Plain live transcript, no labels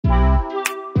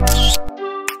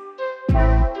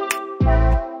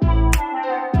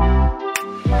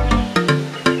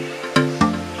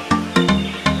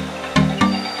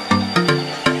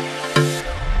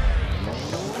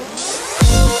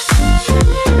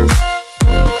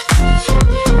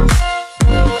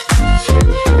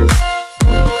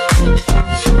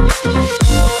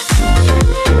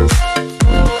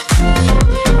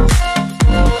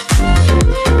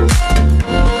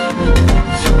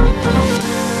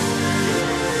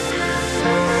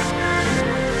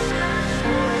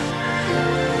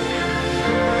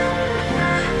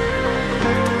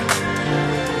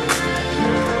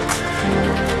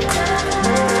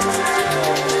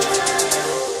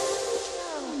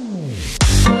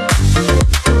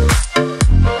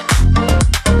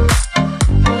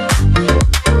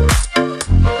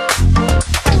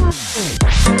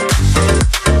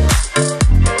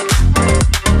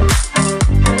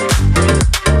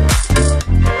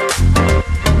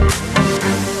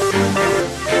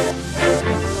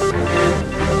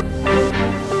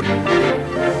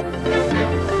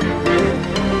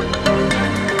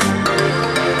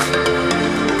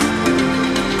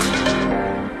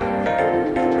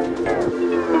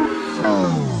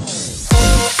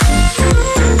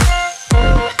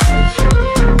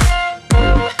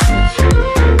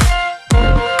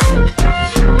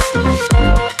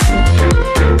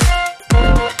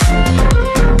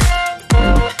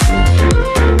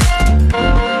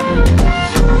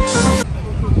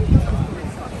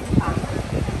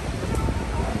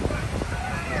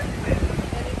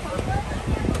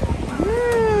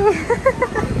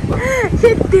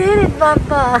baba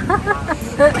pa.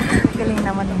 Galing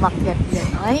naman umakyat yan.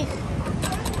 Ay.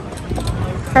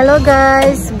 Hello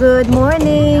guys, good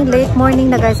morning. Late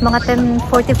morning na guys, mga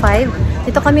 10:45.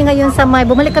 Dito kami ngayon sa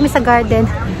bumalik kami sa garden.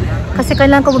 Kasi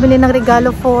kailangan ko bumili ng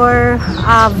regalo for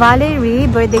Valerie,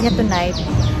 birthday niya tonight.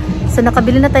 So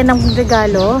nakabili na tayo ng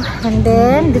regalo. And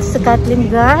then, dito sa Kathleen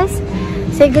guys.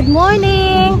 Say good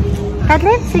morning.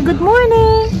 Kathleen, say good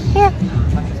morning. Here.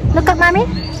 Look at mommy.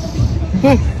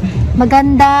 Here.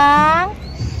 Magandang.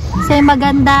 Say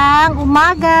magandang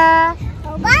umaga.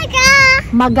 Umaga.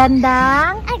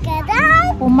 Magandang. Magandang.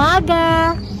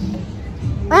 Umaga.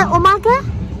 Umaga.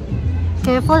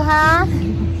 Careful ha.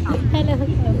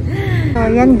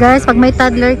 So yan guys, pag may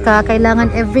toddler ka,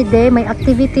 kailangan everyday may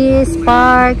activities,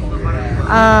 park.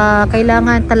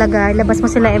 Kailangan talaga ilabas mo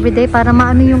sila everyday para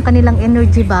maano yung kanilang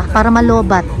energy ba, para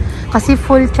malobat. Kasi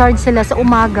full charge sila sa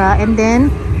umaga, and then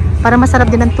para masarap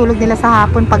din ang tulog nila sa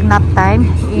hapon pag nap time.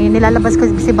 Nilalabas ko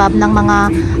si Bob ng mga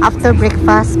after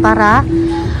breakfast para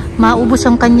maubos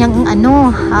yung kanyang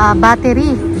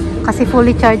battery. Kasi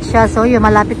fully charged siya. So yun,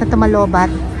 malapit na malobat.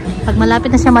 Pag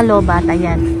malapit na siya malobat,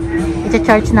 ayan,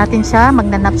 i-charge natin siya,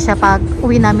 magnanap siya pag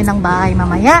uwi namin ng bahay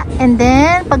mamaya. And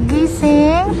then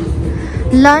paggising,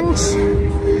 lunch,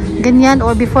 ganyan,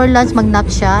 or before lunch magnap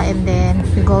siya. And then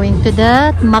we're going to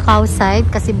the Macau side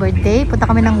kasi birthday. Punta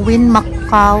kami ng Win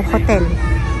Macau Hotel.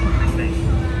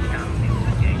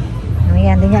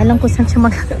 Ayan, hindi niya alam kung saan siya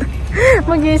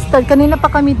mag-start. Kanina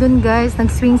pa kami dun guys,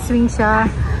 nag-swing siya.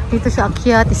 Dito siya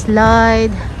akyat,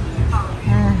 slide.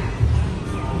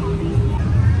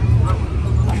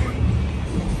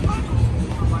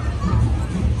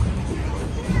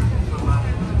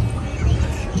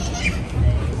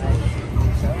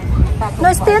 No,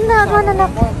 stay on that one,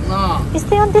 anak.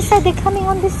 Stay on this side. They're coming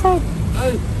on this side.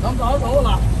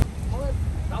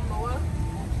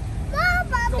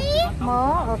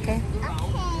 Mo, okay.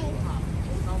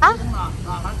 Ah?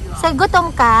 Say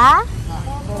gutom ka?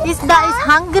 Isda is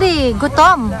hungry.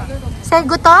 Gutom. Say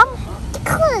gutom?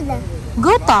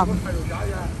 Gutom.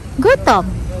 Gutom.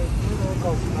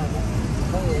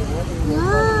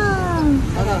 Yeah.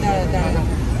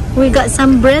 We got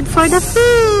some bread for the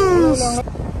fish.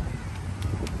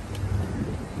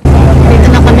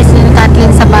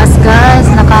 Sa bus guys,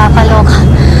 nakakaloka.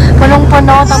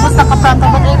 Punong-puno, tapos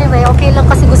nakaprangka. But anyway, okay lang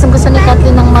kasi gusto ni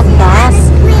Kathleen ng mag-bus.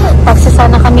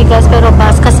 Pagsasana kami guys, pero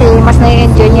bus kasi mas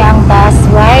na-enjoy niya ang bus,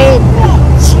 right?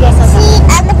 Yes, see,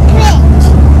 at the bridge.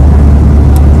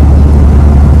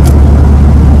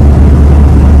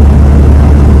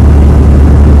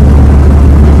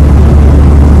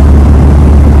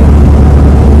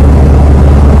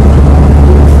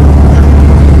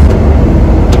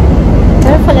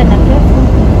 Careful na, careful.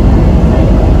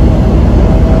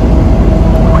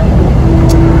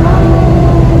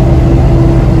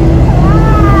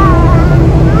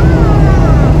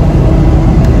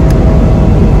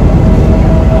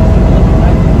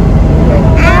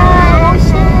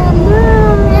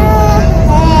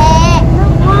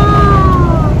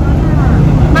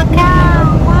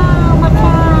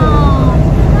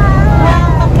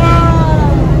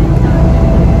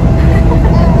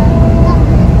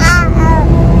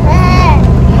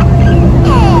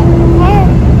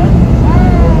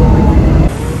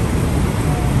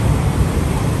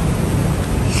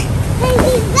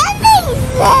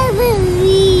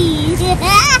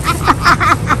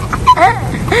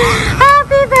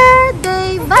 Happy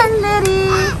birthday,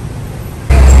 Valerie!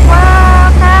 Wow,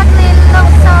 Kathleen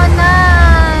looks so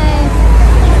nice!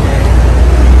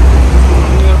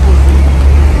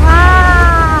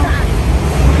 Wow!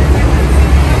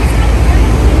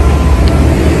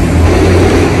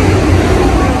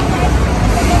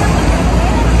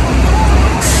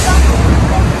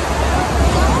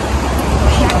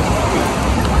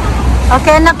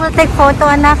 Okay, anak, we'll take photo,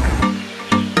 anak.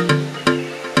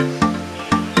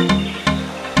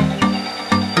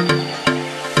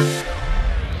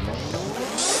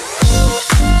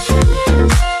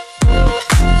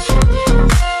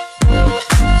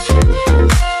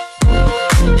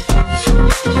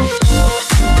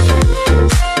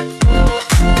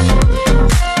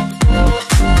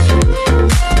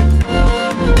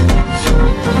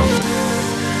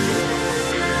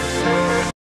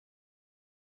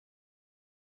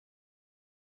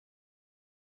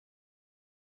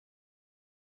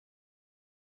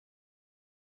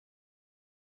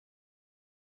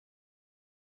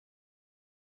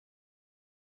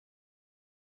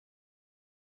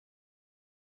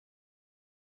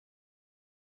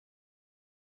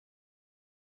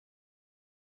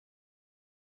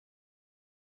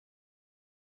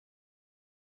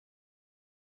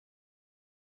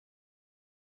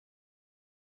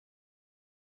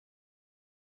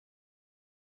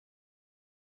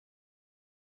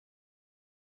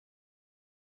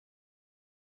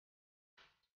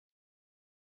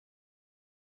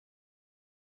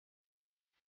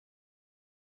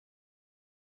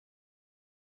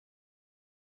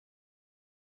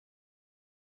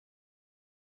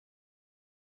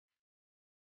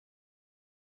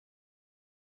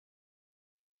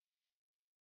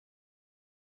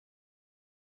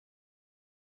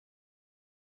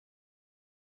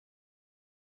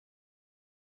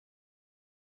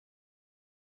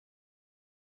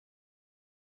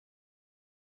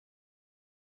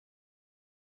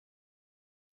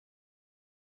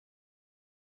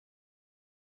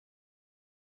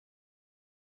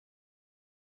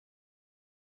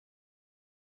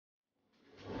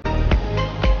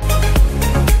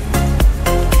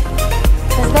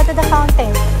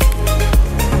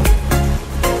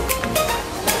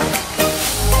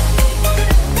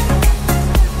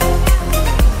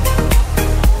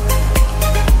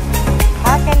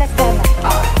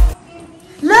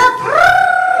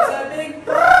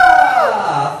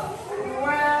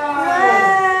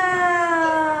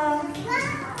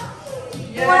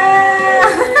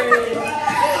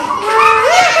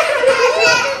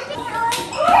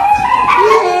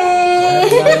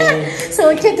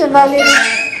 you to Valerie.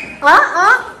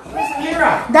 Where's the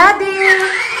mirror? Daddy.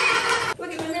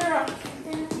 Look at the mirror.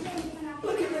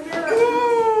 Look at the mirror.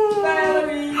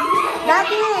 Valerie.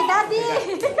 Daddy.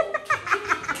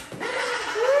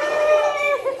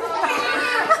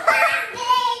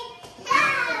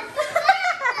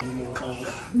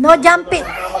 No jumping.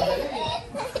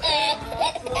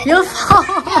 You fall.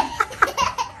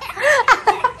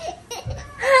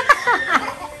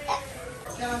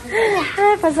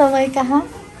 Pasaway ka, ha?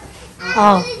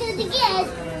 Oh.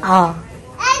 Oh.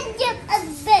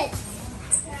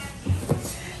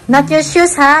 Not your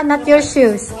shoes, ha? Not your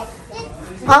shoes.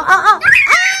 Oh.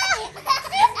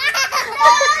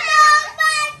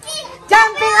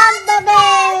 Jumping on the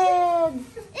bed.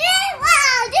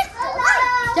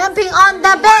 Jumping on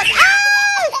the bed.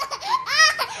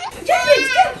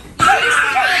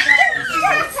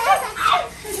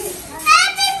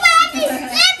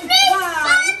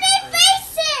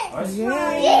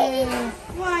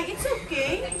 Why? It's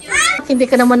okay. Hindi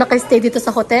ka naman naka-stay dito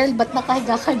sa hotel. Ba't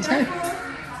nakahiga ka dyan?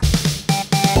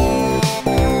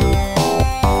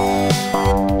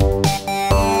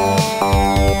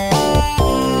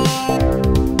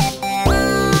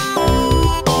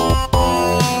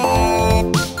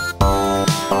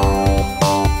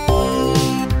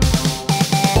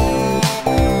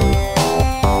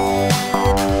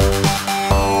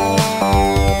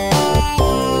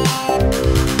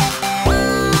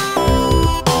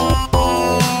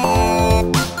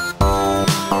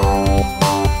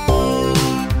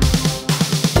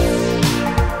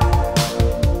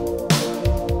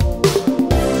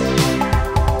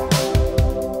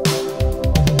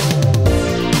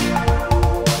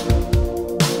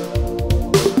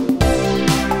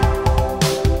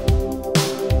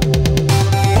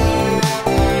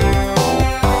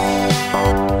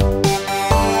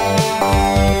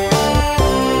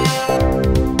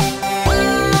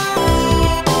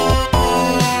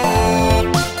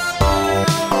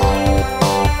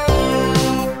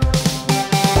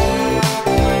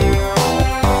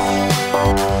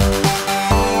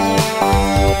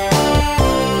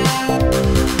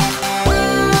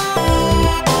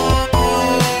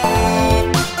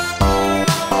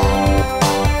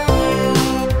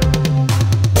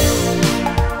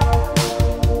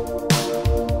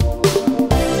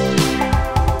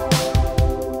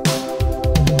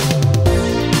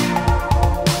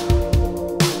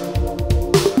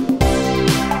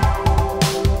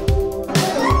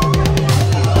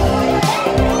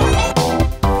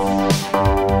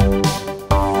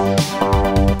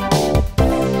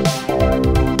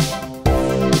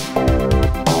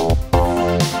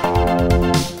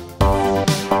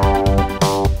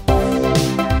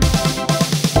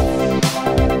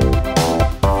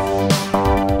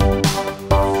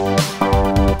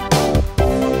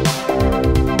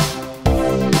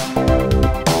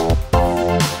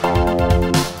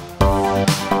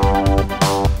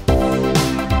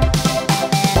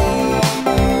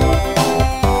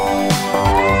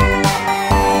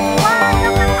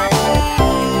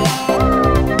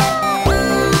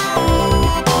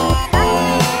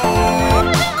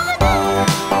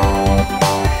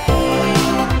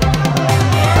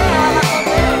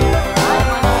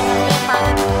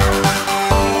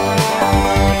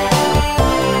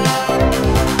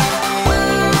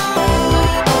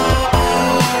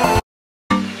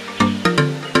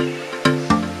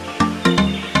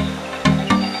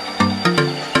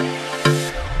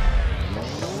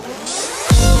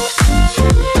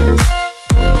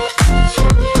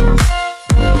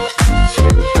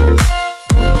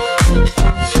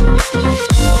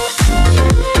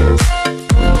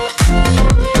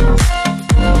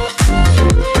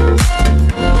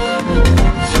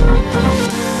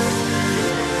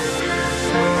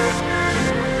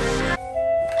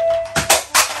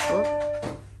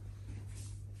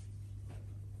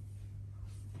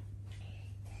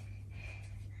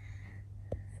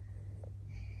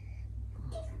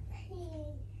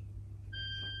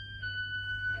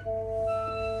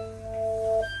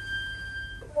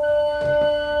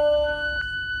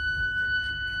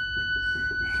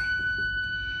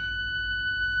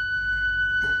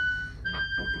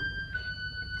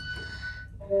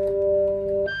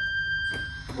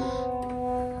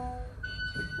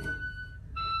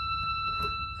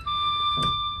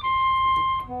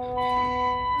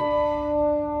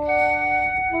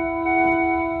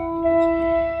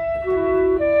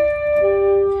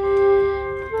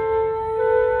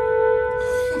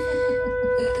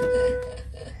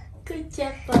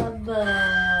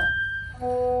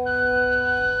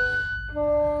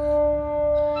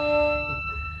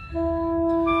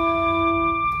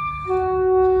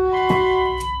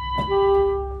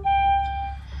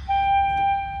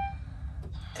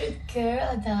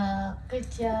 anak. Good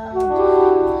job.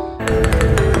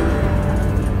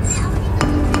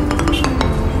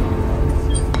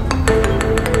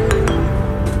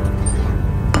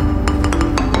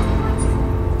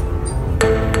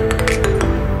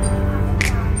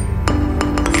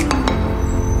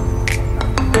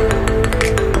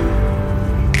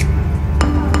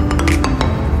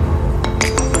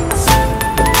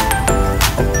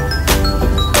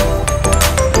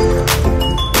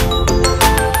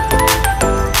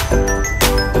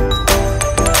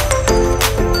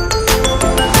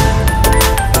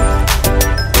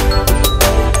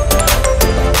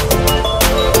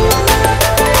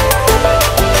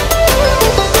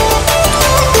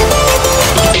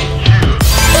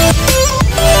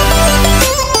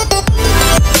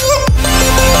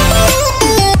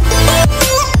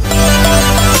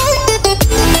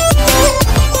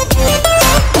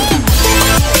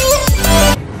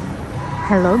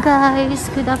 Hello guys!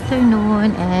 Good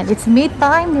afternoon and it's me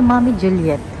time ni Mommy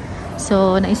Juliet.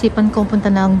 So, naisipan kong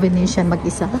punta ng Venetian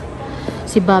mag-isa.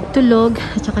 Si Bob tulog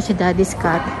at saka si Daddy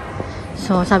Scott.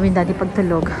 So, sabi ni Daddy pag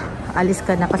tulog, alis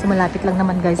ka na kasi malapit lang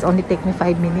naman guys. Only take me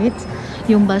 5 minutes.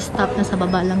 Yung bus stop na sa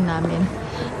baba lang namin.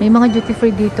 May mga duty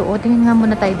free dito. O, tingin nga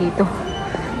muna tayo dito.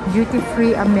 Duty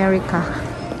free America.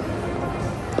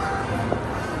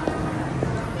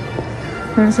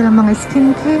 Meron silang mga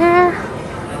skincare.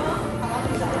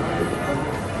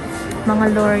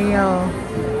 Mga L'Oreal.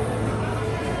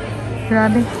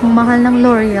 Grabe, ang mahal ng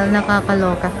L'Oreal,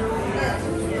 nakakaloka.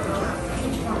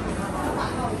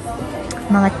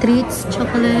 Mga treats,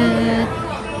 chocolate.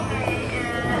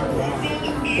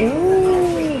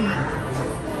 Ooh!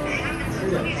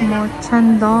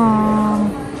 Mochandong.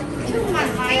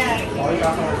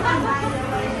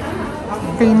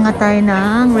 Tingin nga tayo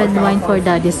ng red wine for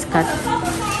Daddy Scott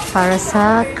para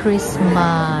sa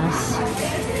Christmas.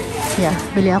 Yeah,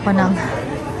 bili ako ng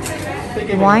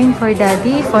wine for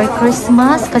Daddy for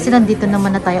Christmas kasi nandito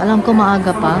naman na tayo. Alam ko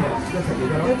maaga pa.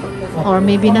 Or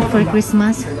maybe not for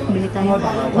Christmas. Bili tayo.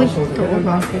 Uy, ito o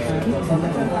 150.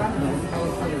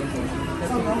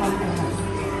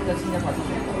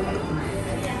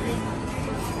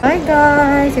 Hi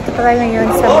guys! Ito tayo ngayon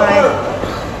sa my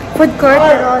food court.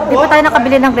 Pero di pa tayo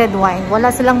nakabili ng red wine.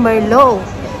 Wala silang Merlot.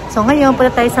 So ngayon,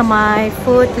 punta tayo sa my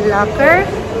Foot Locker.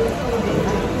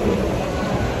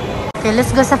 Okay,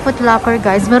 let's go sa Foot Locker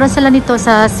guys. Meron sila nito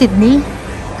sa Sydney.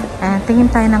 And tingin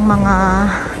tayo ng mga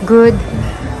good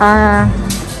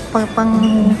pang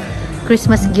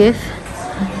Christmas gift.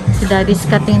 Si Daddy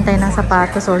Scott, tingin tayo ng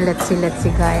sapatos or let's see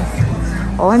guys.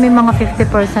 Oh, may mga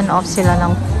 50% off sila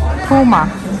ng Puma.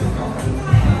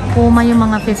 Puma yung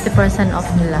mga 50% off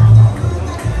nila.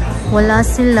 Wala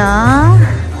silang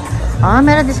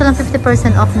meron din silang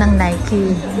 50% off ng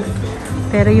Nike.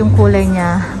 Pero yung kulay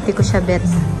niya, hindi ko siya bet.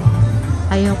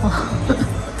 Ayoko.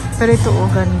 Pero ito,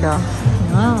 oh, ganda.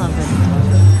 Ah, ganda.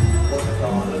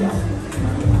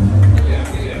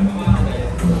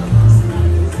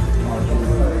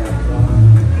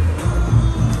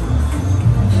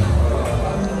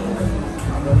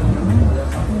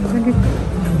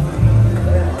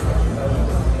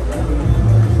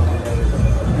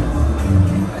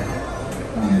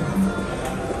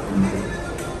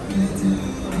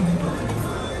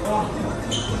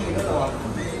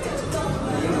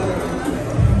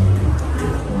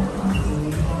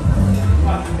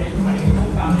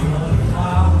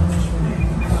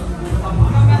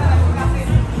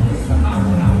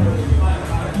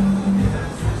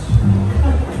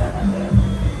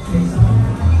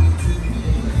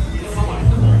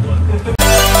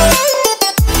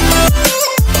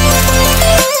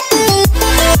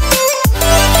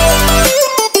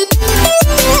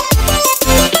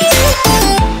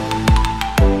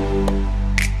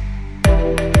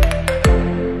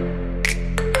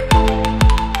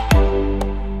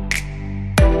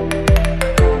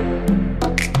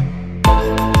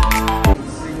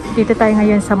 Dito tayo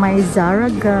ngayon sa may Zara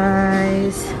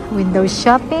guys. Window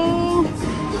shopping.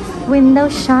 Window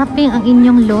shopping. Ang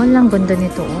inyong lolang ganda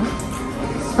nito. Oh.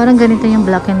 Parang ganito yung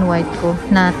black and white ko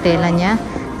na tela niya.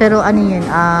 Pero ano yun?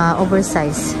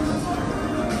 Oversize.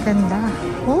 Ganda.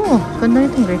 Oh, ganda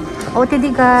nitong gray.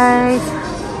 OTD guys.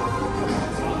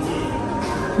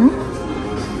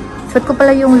 Suot ko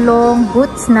pala yung long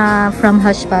boots na from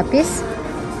Hush Puppies.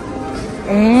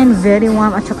 And very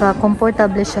warm at saka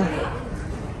comfortable siya.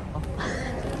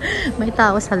 May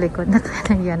tao sa likod.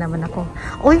 Nakakaya naman ako.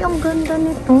 Uy, ang ganda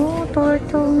nito.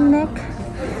 Turtleneck.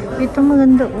 Ito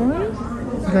maganda. Uy.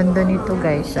 Ganda nito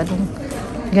guys.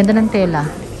 Ganda ng tela.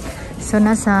 So,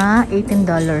 nasa $18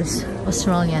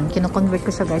 Australian. Kino-convert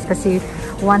ko siya guys kasi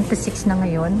 1 to 6 na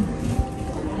ngayon.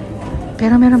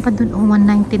 Pero meron pa dun,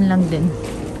 119 lang din.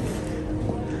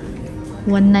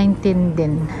 119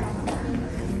 din.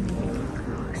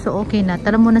 So, okay na.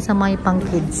 Tara muna sa mga pang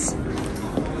kids.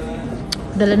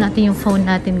 Dala natin yung phone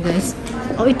natin, guys.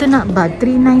 Oh, ito na ba?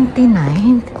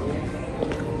 399.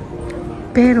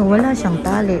 Pero wala siyang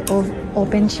tali.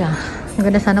 Open siya. Ang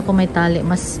ganda sana kung may tali.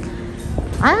 Mas...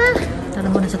 Tara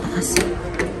muna sa taas.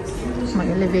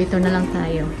 Mag-elevator na lang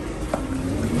tayo.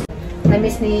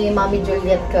 Na-miss ni Mami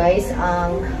Juliet, guys,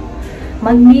 ang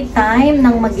mag-me time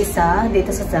ng mag-isa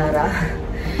dito sa Zara.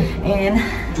 And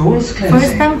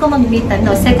first time ko mag-me time,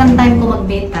 second time ko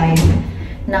mag-me time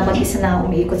na mag-isa na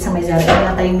umiikot sa may Zara.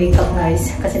 Wala tayong makeup,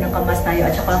 guys, kasi nakamas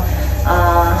tayo at saka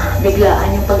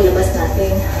biglaan yung paglabas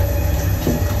natin.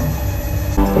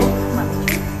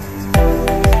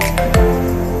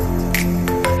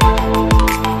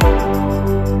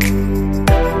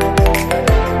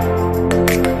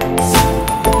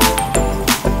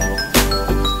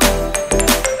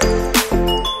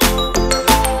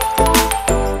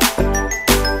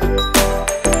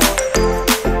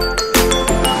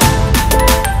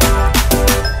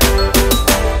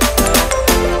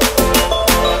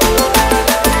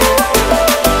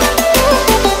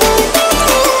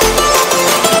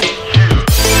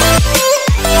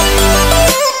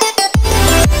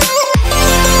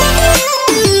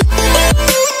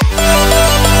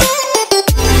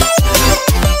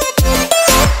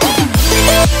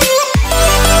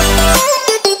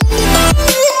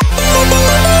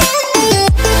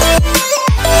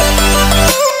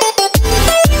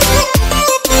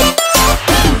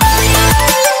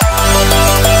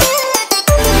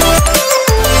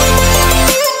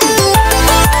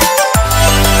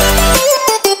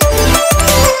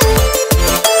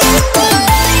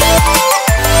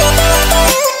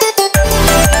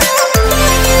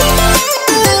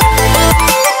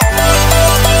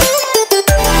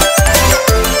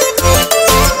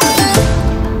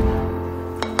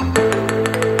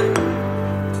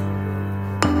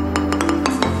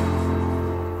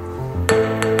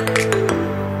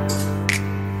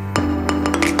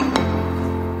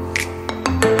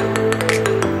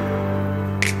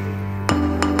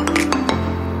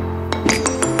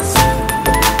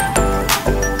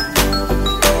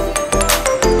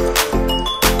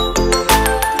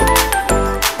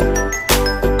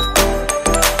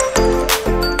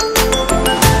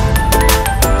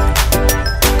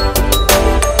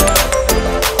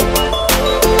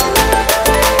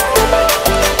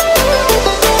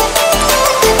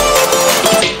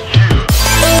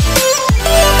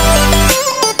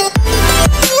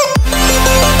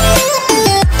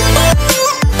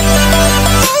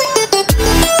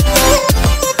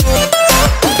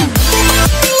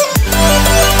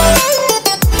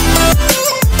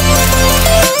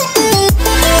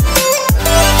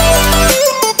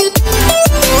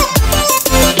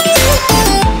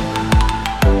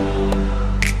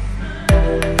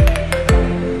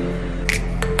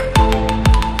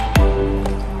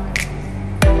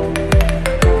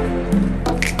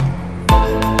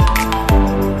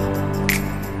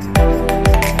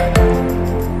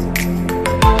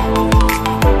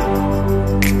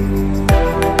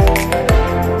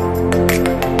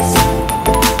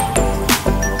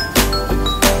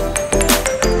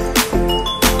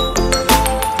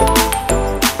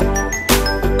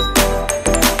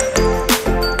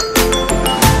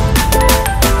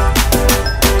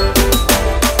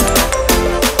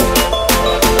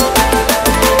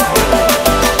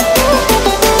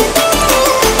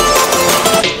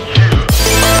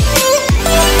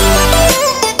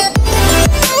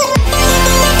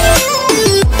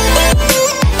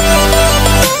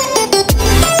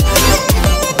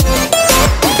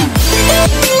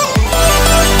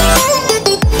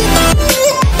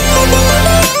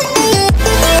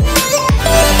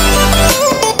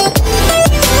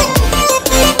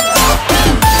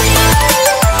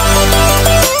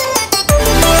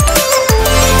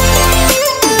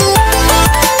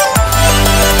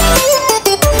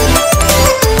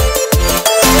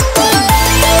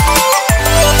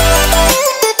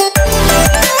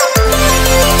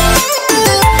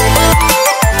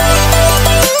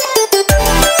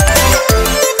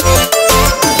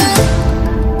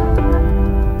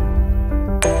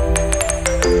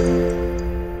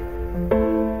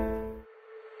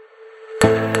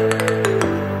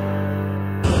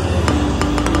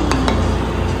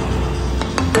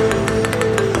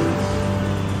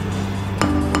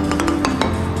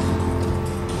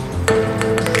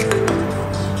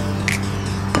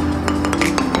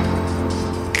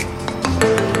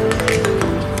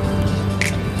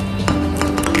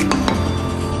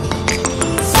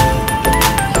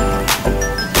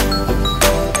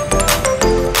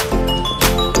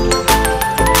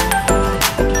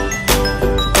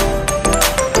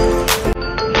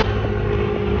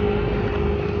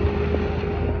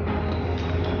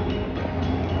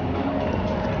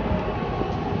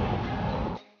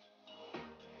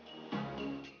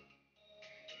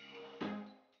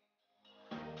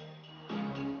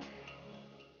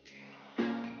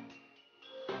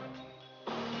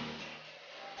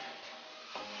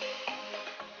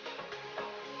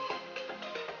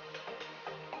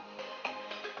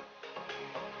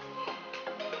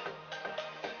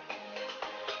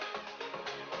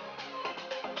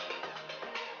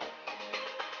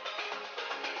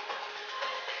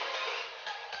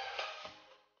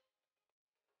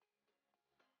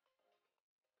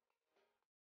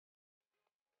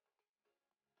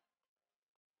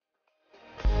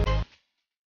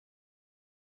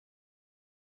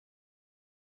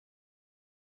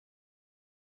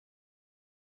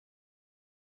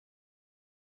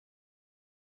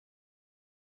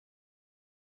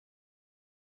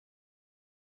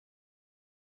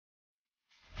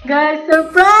 Guys,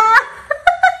 surprise!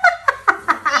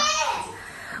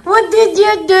 What did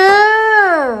you do?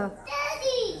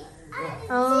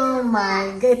 Oh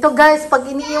my God. Ito guys, pag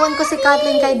iniiwan ko si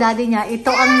Kathleen kay daddy niya, ito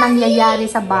ang nangyayari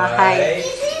sa bahay.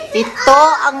 Ito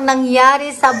ang nangyari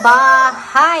sa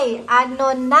bahay.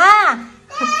 Ano na?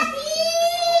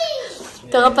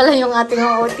 Ito nga pala yung ating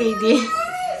OOTD.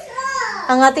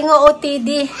 Ang ating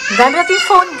OOTD. Gamit natin yung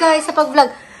phone guys sa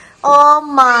pag-vlog. Oh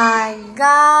my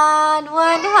God.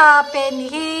 What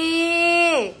happened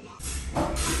here?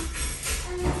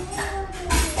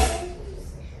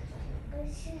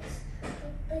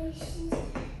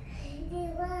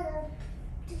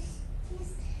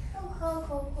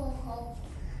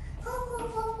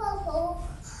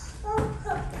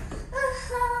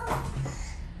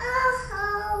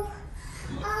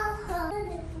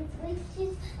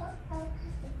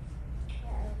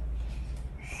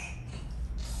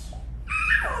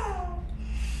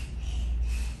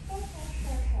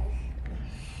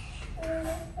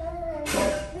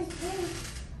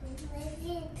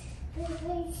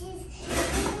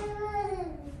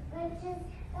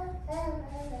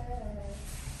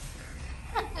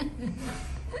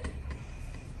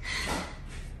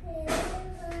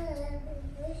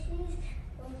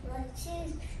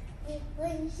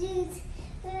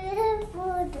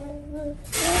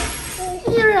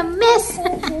 You're a mess.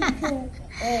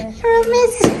 You're a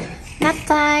mess. Nap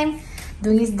time.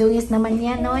 Dungis-dungis naman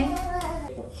yan, Noy.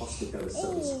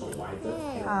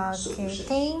 Okay,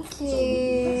 thank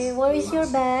you. Where is your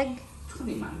bag?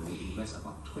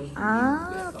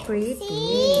 Ah,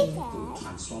 pretty.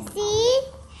 See?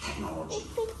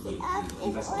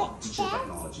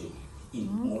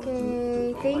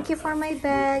 Okay, thank you for my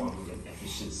bag.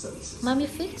 Mommy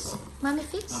fix? Mommy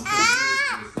fix?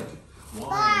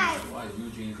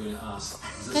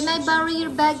 Can I borrow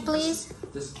your bag, please?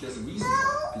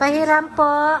 Pahiram po.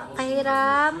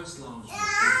 Pahiram.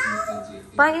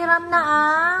 Pahiram na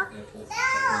ah.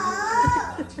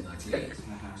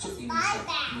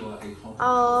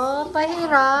 Oh,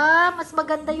 pahiram. Mas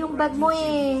maganda yung bag mo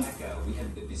eh.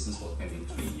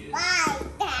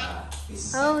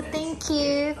 Oh, thank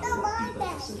you.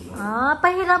 Ah,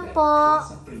 pahiram po.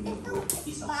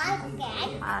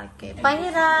 Okay,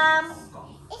 pahiram.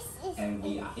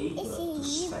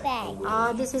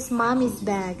 Oh, this is mommy's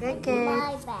bag. Okay.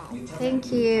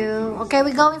 Thank you. Okay,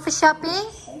 we going for shopping?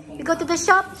 We go to the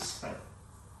shop?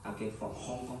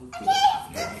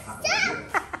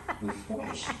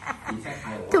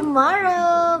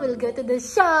 Tomorrow, we'll go to the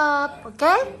shop.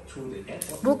 Okay?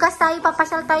 Bukas tayo,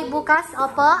 papasyal tayo bukas.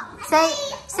 Opo.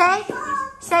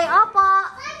 Say opo.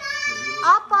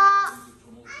 Opo.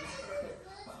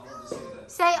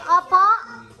 Say opo.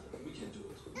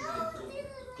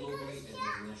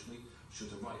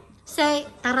 Say,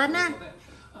 tara na.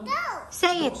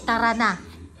 Say it, tara na.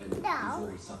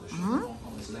 Hmm?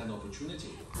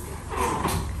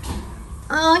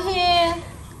 Oh, here.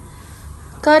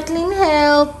 Kathleen,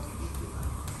 help.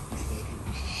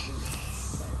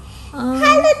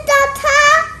 Hello, Doctor.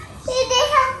 Did they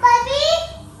help Bobby?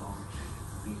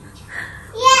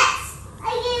 Yes,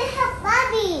 I need help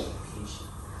Bobby.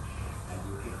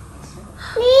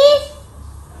 Please?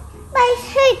 My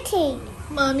hurting.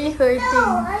 Mommy hurting.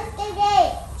 No,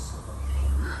 today.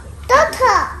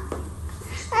 Doctor,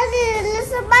 I need to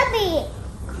listen Bobby.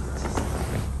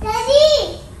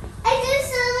 Daddy, I just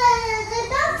saw the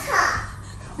doctor.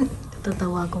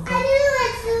 Tatawa ko ba? I do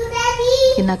it to Daddy.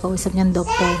 Kinakausap niyang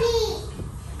doktor. Daddy,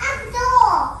 at the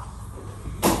door.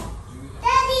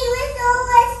 Daddy, where's the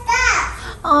where's that?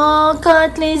 Oh,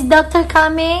 Kathleen, is doctor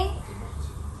coming?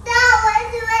 No, where's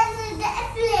the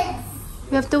ambulance?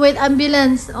 We have to wait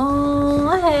ambulance.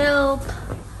 Oh, help.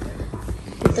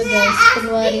 Ito guys,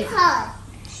 kunwari.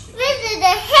 Where's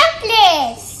the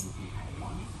helpless?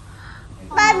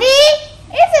 Bobby,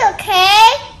 it's okay.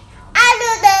 I do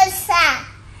the sack.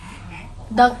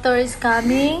 Doctor is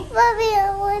coming. Bobby,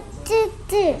 I want to do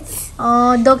this.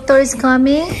 Oh, doctor is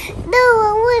coming. No,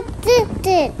 I want to do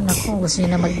this. Naku, gusto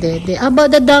niya na magdede. How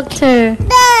about the doctor?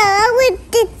 No, I want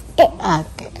to do this.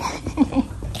 Okay.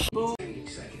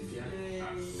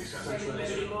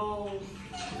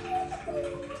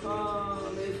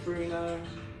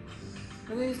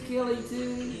 And there's Kelly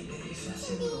too.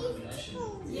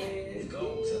 Yeah,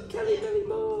 Kelly Belly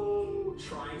Mo.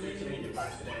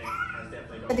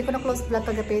 Hindi ko na close vlog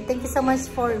kagabi. Thank you so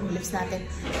much for lips natin.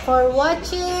 For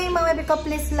watching. Mga baby ko,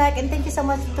 please like. And thank you so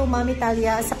much to Mami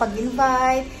Talia sa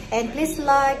pag-invite. And please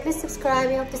like, please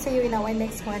subscribe. We hope to see you in our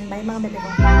next one. Bye mga baby ko.